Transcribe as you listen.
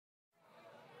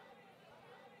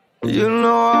You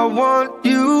know I want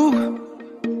you.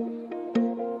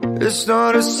 It's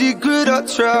not a secret I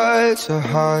try to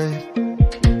hide.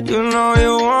 You know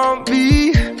you want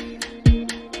me,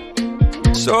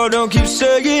 so don't keep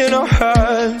saying our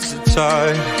hands are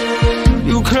tied.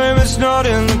 You claim it's not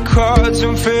in the cards,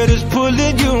 and fate is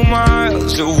pulling you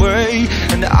miles away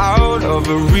and out of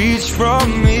reach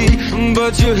from me.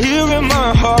 But you're here in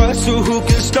my heart, so who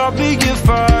can stop me if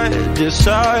I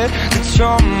decide that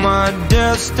you're my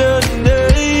destiny?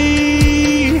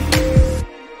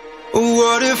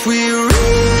 What if we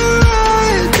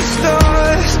rewrite the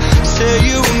stars? Say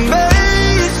you were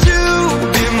made to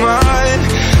be mine.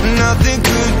 Nothing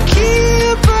could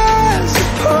keep us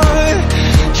apart.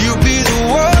 You be the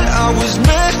one I was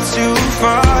meant to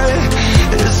find.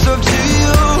 It's up to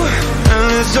you, and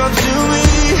it's up to me.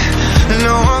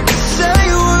 No one can say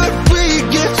what we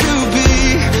get to be.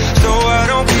 So why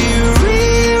don't we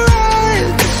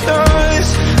rewrite the stars?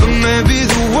 Or maybe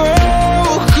the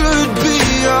world could be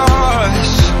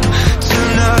ours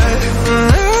tonight.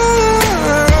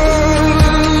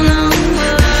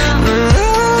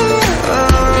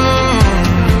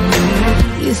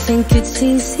 You think it's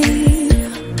easy?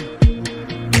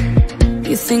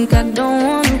 You think I don't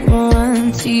wanna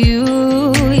run to you,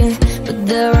 yeah. But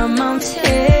there are mountains,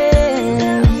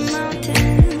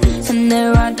 and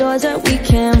there are doors that we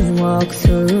can't walk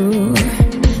through.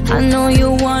 I know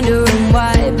you're wondering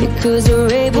why, because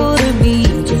we're able to be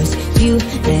just you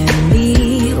and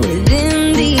me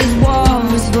within these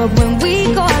walls. But when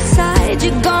we go outside,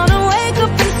 you're gonna wake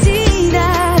up and see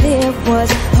that it was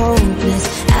hopeless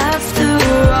after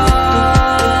all.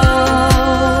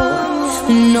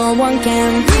 No one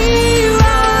can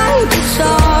rewrite the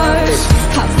stars.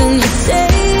 How can you say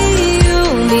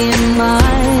you'll be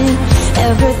mine?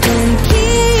 Everything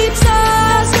keeps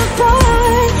us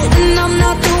apart, and I'm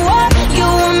not the one you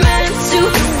were meant to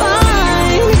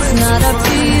find. It's not up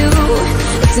to you,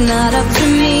 it's not up to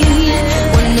me.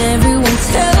 When everyone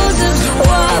tells us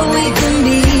what we can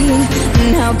be,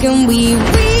 and how can we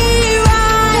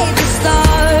rewrite the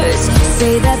stars?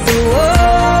 Say that the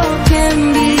world can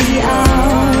be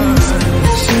ours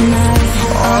tonight.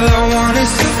 All I want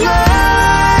is to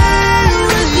fly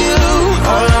with you.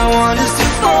 All I want is to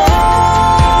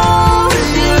fall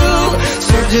with you.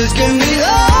 So just give me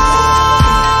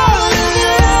all of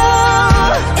you.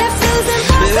 It feels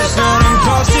impossible. It's not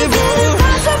impossible.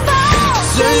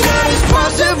 Say that it's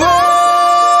possible.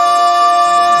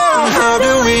 How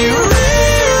do we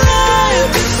rewrite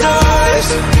the stars?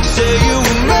 Say you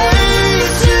were made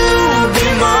to be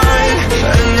mine,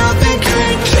 and nothing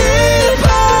can keep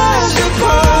us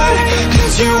apart.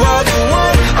 'Cause you are the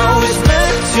one I was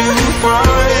meant to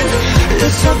find.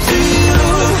 It's up to you,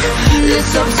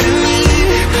 it's up to me.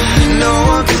 No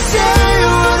one can say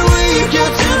what we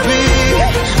get to be.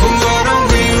 Why don't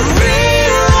we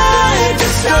rewrite the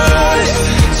stars?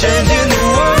 Changing the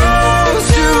world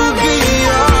to be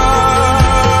ours.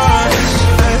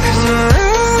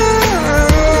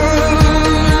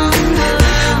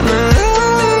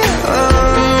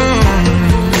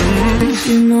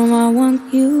 You know I want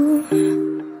you.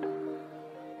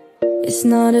 It's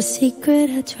not a secret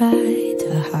I try to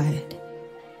hide,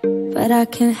 but I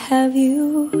can't have you.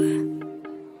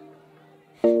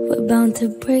 We're bound to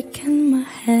break and my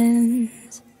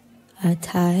hands are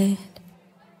tied.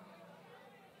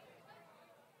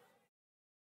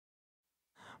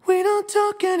 We don't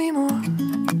talk anymore.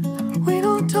 We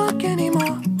don't talk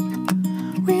anymore.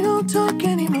 We don't talk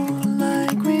anymore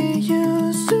like we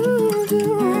used to do.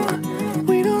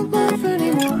 We don't laugh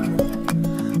anymore.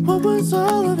 What was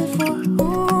all of it for?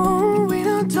 Ooh, we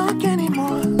don't talk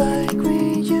anymore like we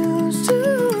used to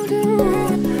do.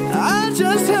 I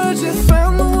just heard you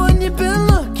found the one you've been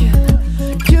looking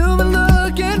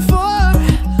for.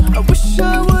 I wish I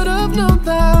would have known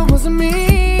that wasn't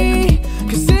me.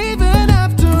 'Cause even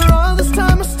after all this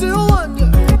time I still wonder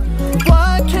why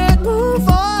I can't move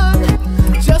on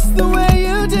just the way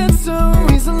you did so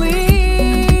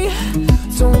easily.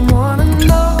 Don't wanna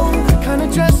know the kind of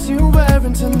dress you're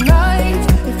wearing tonight,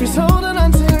 if he's holding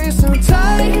on to you so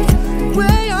tight the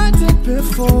way I did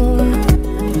before.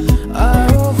 I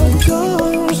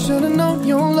overdosed, should've known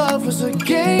your love was a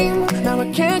game. Now I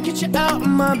can't get you out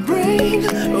of my brain.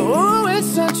 Oh, it's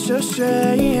such a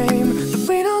shame that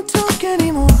we don't talk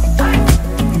anymore.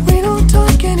 We don't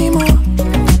talk anymore.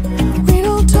 We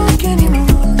don't talk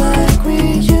anymore like we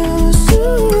used to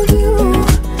do.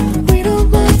 We don't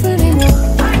laugh anymore.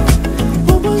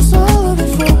 What was all of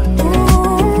it for?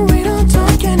 Ooh, we don't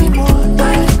talk anymore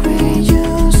like we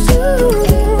used to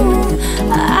do.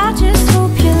 I just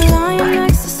hope you're lying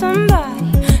next to somebody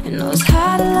who knows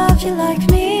how to love you like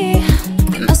me.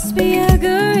 must be a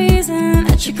good reason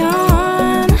that you're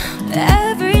gone.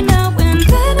 Every now and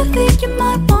then I think you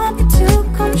might want me to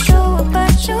come show up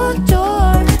at your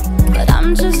door, but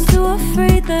I'm just too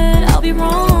afraid that I'll be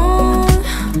wrong.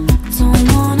 Don't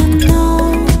wanna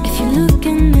know if you're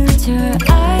looking into her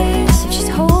eyes, if she's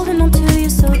holding on to you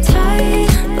so tight,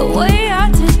 the way I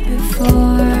did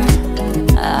before.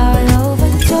 I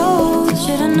overdosed,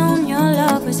 should've known your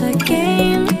love was a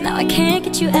game. Now I can't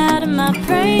get you out of my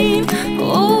brain.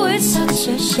 Oh, it's such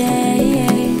a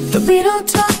shame that we don't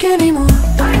talk anymore.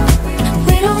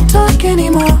 We don't talk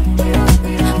anymore.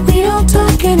 We don't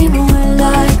talk anymore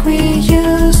like we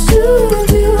used to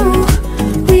do.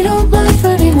 We don't laugh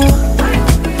anymore.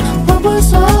 What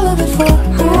was all of it for?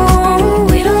 Oh,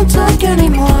 we don't talk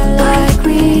anymore like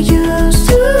we used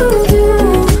to do.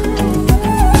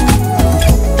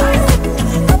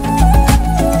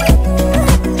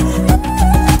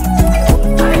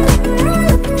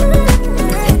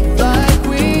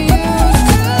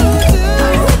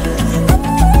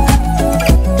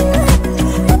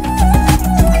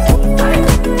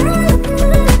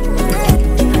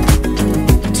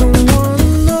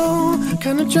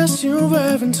 Dress you're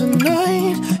wearing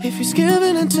tonight, if he's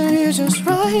giving it to you just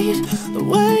right, the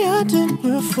way I did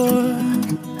before.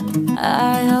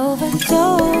 I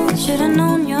overdosed, should've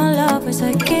known your love was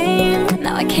a game.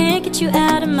 Now I can't get you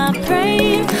out of my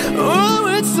brain. Oh,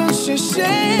 it's such a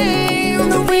shame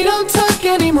that we don't talk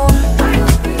anymore.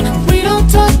 We don't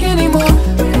talk anymore.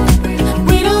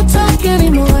 We don't talk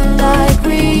anymore like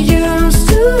we used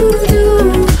to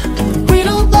do. We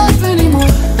don't laugh anymore.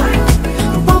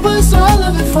 What was all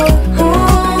of it for?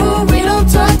 Oh, we don't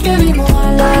talk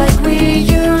anymore like we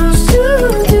used to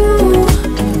do.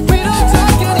 We don't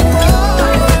talk anymore.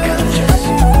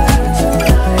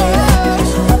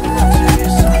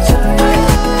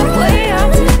 The way I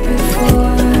did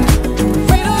before.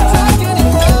 We don't talk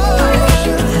anymore.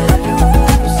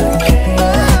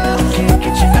 Can't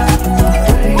get you out of my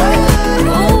way.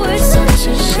 Oh, it's such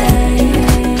a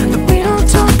shame that we don't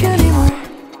talk anymore.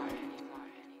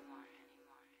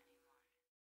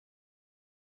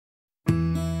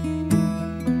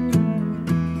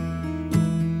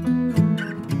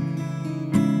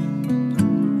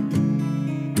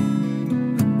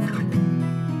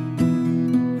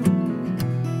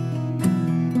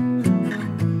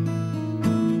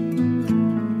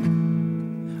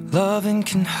 Loving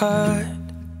can hurt.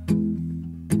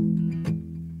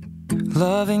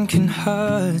 Loving can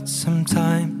hurt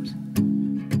sometimes,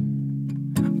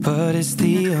 but it's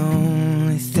the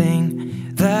only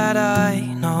thing that I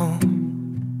know.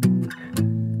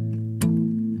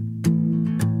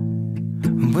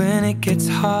 When it gets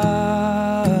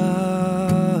hard,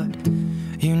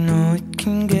 you know it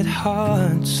can get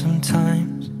hard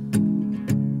sometimes.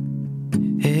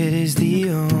 It is the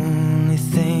only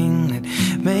thing that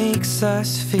makes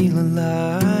us feel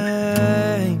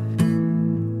alive.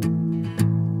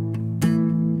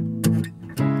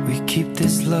 We keep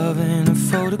this love in a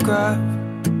photograph.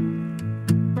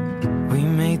 We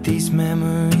made these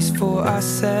memories for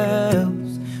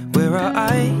ourselves, where our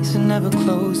eyes are never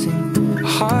closing, our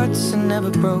hearts are never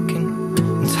broken,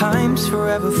 and time's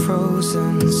forever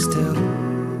frozen still.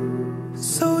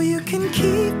 So you can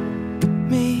keep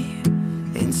me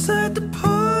inside the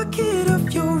pocket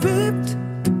of your ripped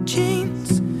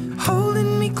jeans,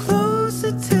 holding me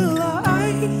closer till our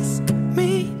eyes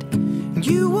meet.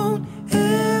 You won't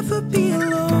ever be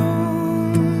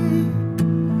alone.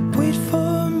 Wait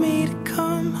for me to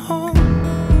come home.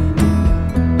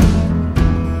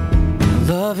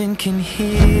 Loving can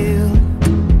heal.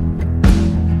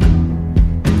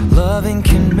 Loving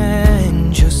can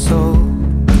mend your soul,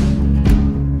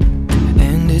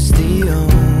 and it's the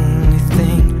only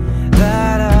thing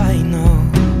that I know.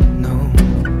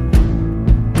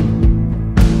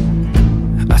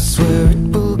 I swear it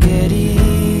will get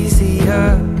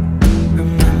easier.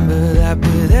 Remember that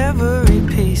with every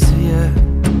piece of you.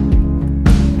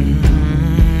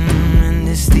 And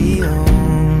it's the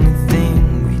only thing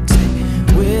we take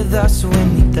with us when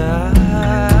we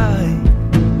die.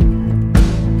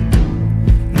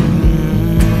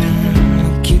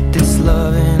 We keep this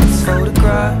love in its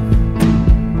photograph.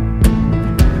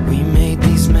 We made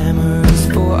these memories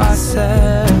for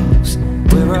ourselves,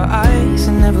 where our eyes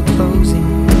are never closing,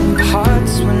 our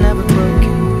hearts were never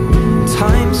broken,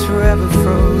 time's forever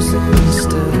frozen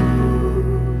still.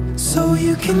 So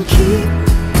you can keep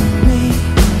me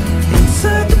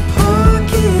inside the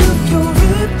pocket of your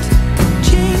ripped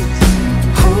jeans,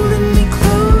 holding me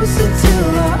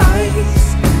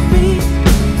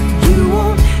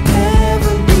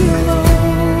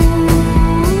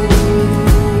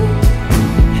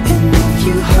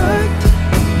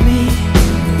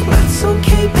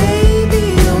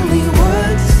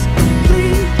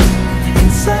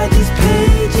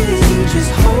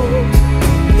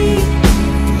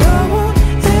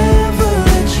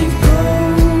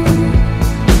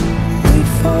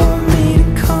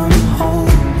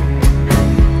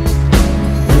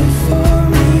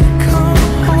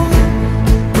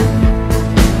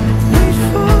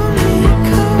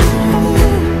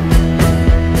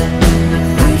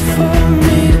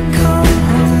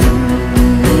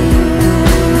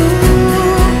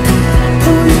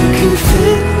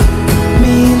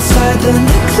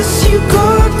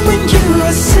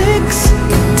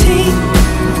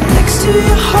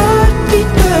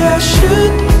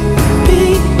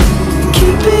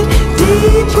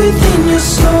your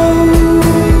soul.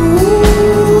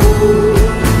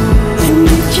 And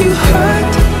if you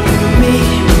hurt me,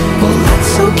 well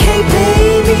that's okay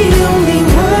baby, only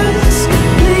words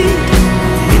bleed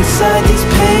inside these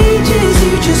pages.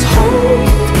 You just hold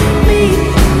me,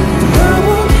 I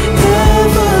won't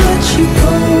ever let you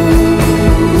go.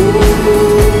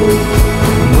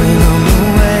 When I'm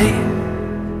away,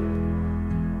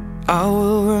 I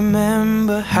will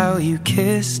remember how you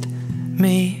kissed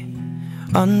me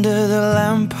under the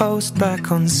lamppost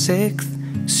back on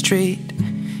 6th Street,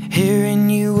 hearing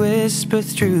you whisper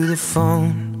through the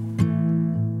phone,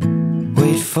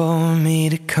 wait for me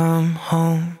to come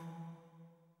home.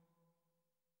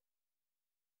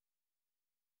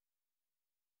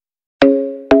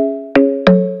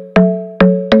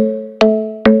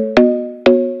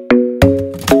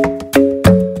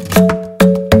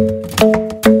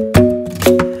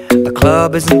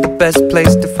 Club isn't the best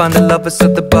place to find a lover, so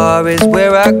the bar is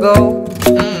where I go.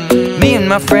 Me and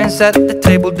my friends at the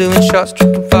table doing shots,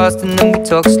 tripping fast, and then we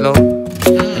talk slow.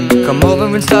 And you come over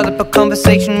and start up a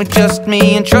conversation with just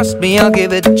me, and trust me, I'll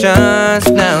give it a chance.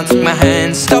 Now take my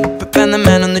hand, stop it, and the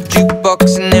man on the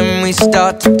jukebox, and then we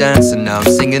start to dance. And now I'm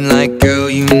singing like, girl,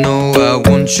 you know I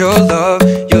want your love.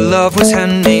 Your love was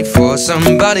handmade for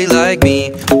somebody like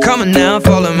me. Come on now,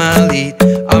 follow my lead.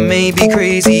 I may be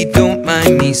crazy, don't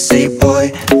mind me. Say,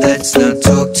 boy, let's not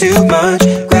talk too much.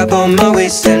 Grab on my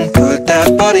waist and put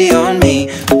that body on me.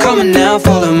 Come on now,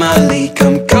 follow my lead.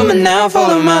 Come on now,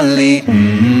 follow my lead.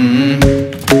 I'm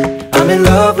in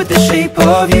love with the shape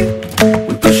of you.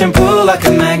 We push and pull like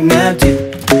a magnet do.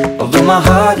 Although my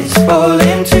heart is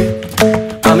falling too,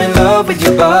 I'm in love with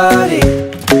your body.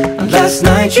 And last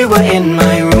night you were in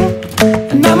my room,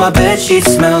 and now my bedsheets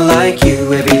smell like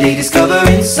you. Every day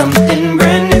discovering something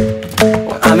brand new.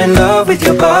 Well, I'm in love with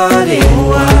your body.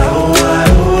 Oh, I, oh, I,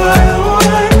 oh, I, oh, I.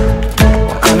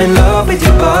 Well, I'm in love with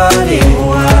your body.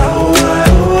 Oh, I, oh, I,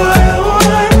 oh, I, oh, I.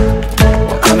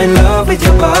 Well, I'm in love with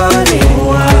your body.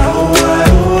 Oh, I, oh, I,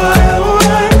 oh, I, oh, I.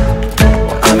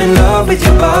 Well, I'm in love with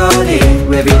your body.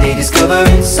 Every day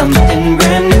discovering something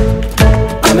brand new.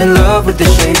 I'm in love with the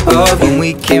shape of you. When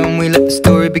we came, we let the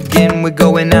story begin. We're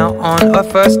going out on our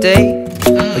first date.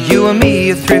 You and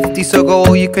me are thrifty, so go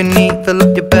all you can eat. Fill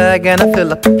up your bag and I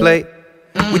fill up the plate.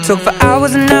 We talk for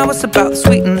hours and hours about the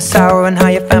sweet and the sour, and how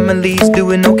your family's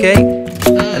doing okay.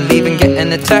 And leaving,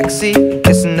 getting a taxi,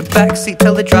 kissing the backseat,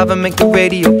 tell the driver make the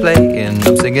radio play. And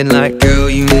I'm singing like, girl,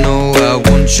 you know I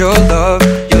want your love.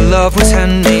 Your love was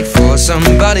handmade for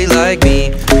somebody like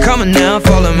me. Come on now,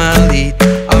 follow my lead.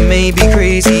 I may be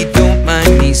crazy, don't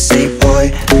mind me. Say,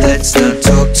 boy, let's not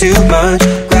talk too much.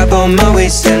 Grab on my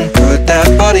waist and put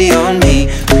that body on me.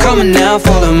 Come on now,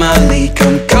 follow my lead.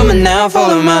 Come on now,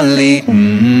 follow my lead.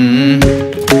 I'm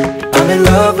in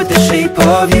love with the shape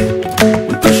of you.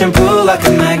 We push and pull like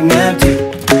a magnet do.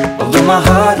 Although my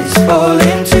heart is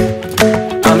falling too,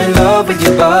 I'm in love with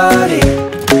your body.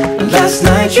 Last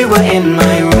night you were in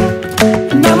my room,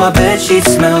 and now my bedsheets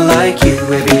smell like you.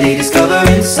 Every day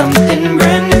discovering something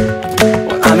brand new.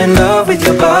 Well, I'm in love with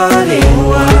your body.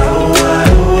 Oh, I, oh, I,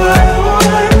 oh, I, oh, I.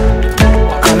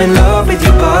 Well, I'm in love with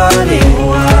your body.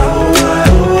 Oh, I, oh, I,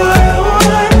 oh, I, oh, I.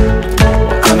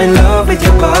 Well, I'm in love with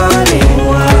your body.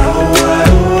 Oh, I, oh, I,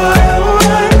 oh, I, oh, I.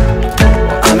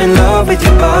 Well, I'm in love with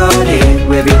your body.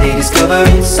 Every day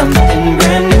discovering something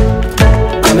brand new.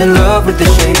 I'm in love with the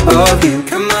shape of you.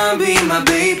 Come on, be my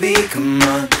baby, come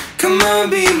on. Come on,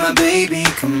 be my baby,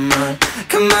 come on.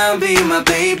 Come on, be my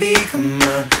baby, come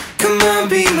on. Come on,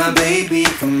 be my baby,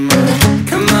 come on.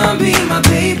 Come on, be my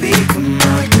baby, come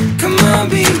on. Come on,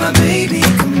 be my baby,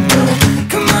 come on.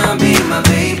 Come on, be my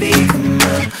baby, come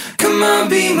on. Come on,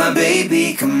 be my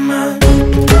baby, come on.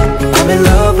 I'm in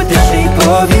love with the shape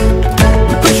of you.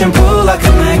 We push and pull like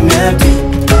a magnet do.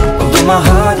 Although my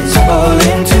heart is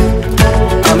falling too,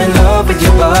 I'm in love with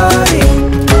your body.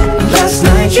 Last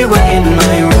night you were in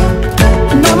my room,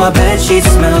 and now my bedsheets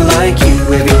smell like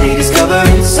you. Every day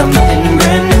discovering something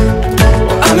brand new.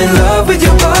 Well, I'm in love with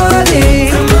your body.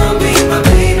 Come on, be my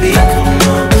baby, come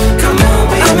on. Come on,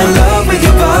 be I'm in love with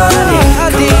your body.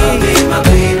 Come on, be my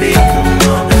baby, come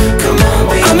on. Come on,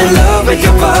 be I'm in love with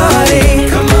your body.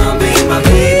 Come on, be my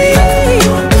baby,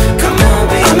 come on. Come on,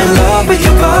 be I'm in love with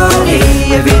your body.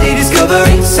 Every day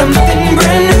discovering something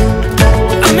brand new.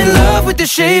 I'm in love with the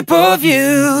shape of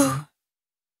you.